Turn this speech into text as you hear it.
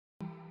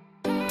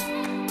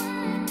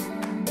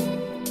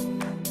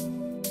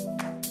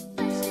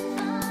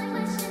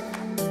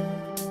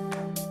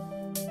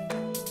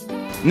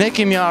Ne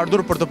kemi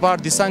ardhur për të parë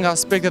disa nga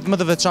aspektet më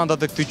të veçanta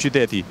të këtij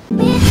qyteti.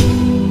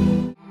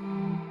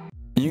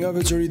 Një nga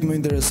veçoritë më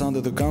interesante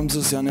të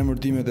Kamzës janë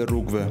emërtimet e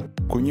rrugëve,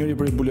 ku njëri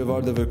prej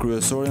bulevardeve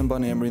kryesore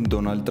mban emrin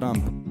Donald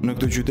Trump. Në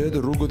këtë qytet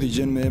rrugët i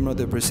gjen me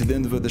emrat e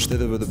presidentëve të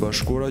Shteteve të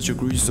Bashkuara që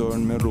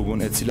kryqëzohen me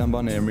rrugën e cila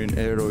mban emrin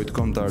e heroit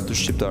kombëtar të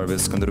shqiptarëve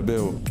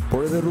Skënderbeun.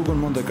 Por edhe rrugën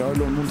Monte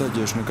Carlo mund ta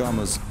gjesh në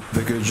Kamz,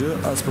 dhe kjo gjë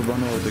as për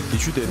banorët e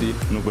këtij qyteti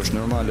nuk është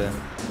normale.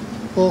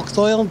 Po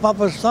këto janë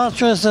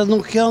papërshtatshme se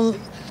nuk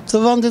janë të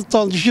vendit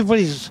tonë, të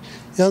Shqipërisë,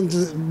 janë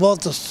të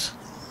botës.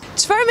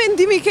 Çfarë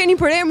mendimi keni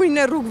për emrin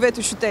e rrugëve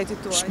të qytetit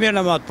tuaj? Shmirë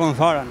në matë, po në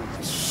fara.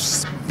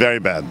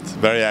 Very bad,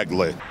 very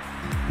ugly.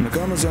 Në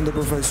Kamz janë të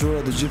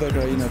përfaqësuara të gjitha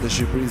krajinat e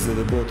Shqipërisë dhe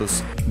të botës,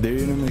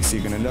 deri në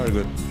Meksikën e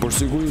largët. Por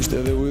sigurisht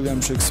edhe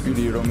William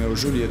Shekspiri i Romeo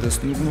Julietës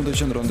nuk mund të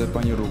qëndronte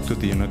pa një rrugë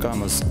të tij në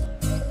Kamz.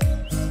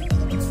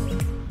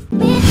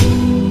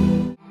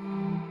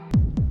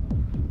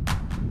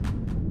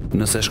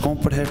 Nëse shkon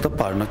për herë të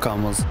parë në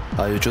Kamz,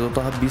 ajo që do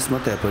të habis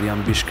më tepër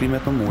janë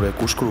bishkrimet në mure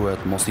ku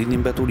shkruhet mos hidhni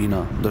mbeturina,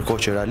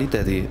 ndërkohë që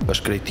realiteti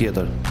është krejt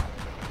tjetër.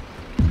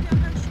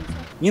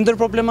 Një ndër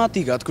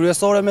problematikat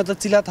kryesore me të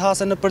cilat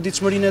hasen në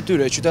përditshmërinë e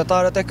tyre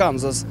qytetarët e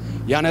Kamzës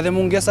janë edhe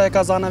mungesa e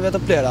kazanave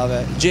të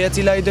plerave, gjë e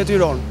cila i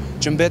detyron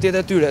që mbetjet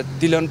e tyre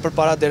t'i lënë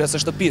përpara derës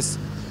së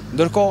shtëpisë.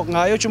 Ndërkohë,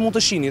 nga ajo që mund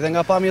të shihni dhe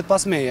nga pamjet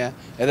pasmeje,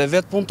 edhe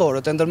vetë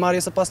punëtorët e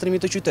ndërmarrjes së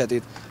pastrimit të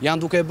qytetit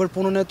janë duke e bërë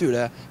punën e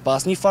tyre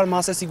pas një farë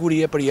mase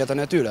sigurie për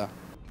jetën e tyre.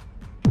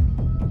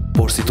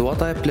 Por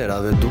situata e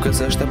plerave duket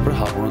se është e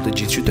përhapur në të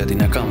gjithë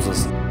qytetin e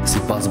Kamzës.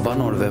 Sipas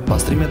banorëve,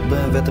 pastrimet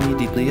bëhen vetëm një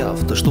ditë në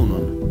javë të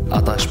shtunën.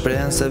 Ata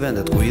shprehen se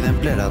vendet ku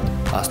hidhen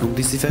plerat as nuk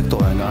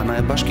disinfektohen nga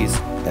ana e bashkisë,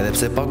 edhe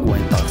pse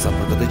paguajnë taksa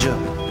për këtë gjë.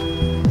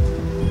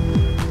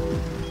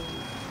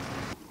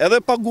 Edhe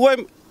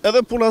paguajmë,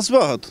 edhe puna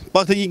s'bëhet.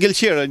 Pak të një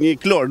gelqere, një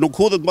klor, nuk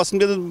hudhet mbas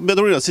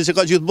mbeturina, siç e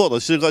ka gjithë bota,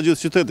 siç e ka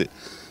gjithë qyteti.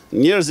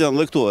 Njerëz janë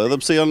dhe këtu, edhe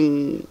pse janë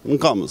në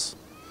Kamz.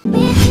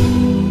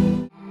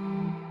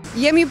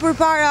 Jemi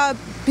përpara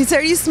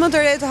picerisë më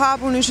të re të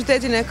hapur në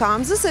qytetin e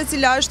Kamzës, e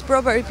cila është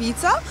Problemi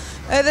Pica,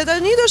 edhe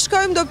tani do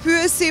shkojmë do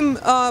pyesim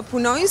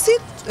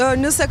punonjësit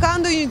nëse ka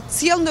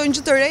sjell ndonjë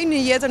gjë të re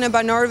në jetën e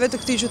banorëve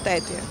të këtij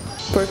qyteti.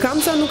 Por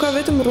Kamza nuk ka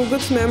vetëm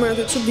rrugët me emra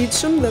të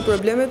çuditshëm dhe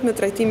problemet me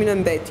trajtimin e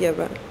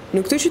mbetjeve.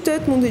 Në këtë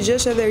qytet mund të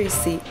gjesh edhe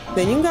risi,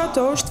 dhe një nga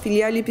ato është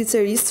filiali i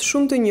picerisë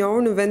shumë të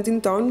njohur në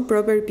vendin tonë,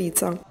 Problemi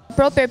Pica.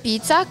 Problemi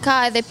Pica ka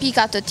edhe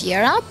pika të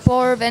tjera,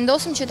 por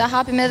vendosim që ta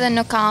hapim edhe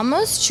në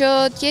Kamz që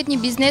të jetë një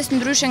biznes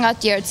ndryshe nga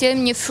tjerë, të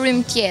jetë një frym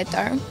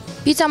tjetër.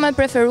 Pica më e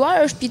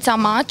preferuar është pica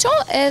macho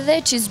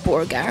edhe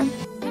cheeseburger.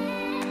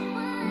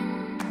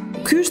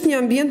 Ky është një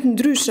ambient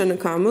ndryshe në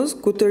Kamz,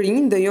 ku të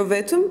rinj dhe jo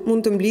vetëm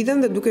mund të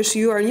mblidhen dhe duke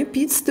shijuar një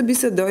picë të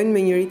bisedojnë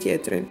me njëri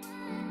tjetrin.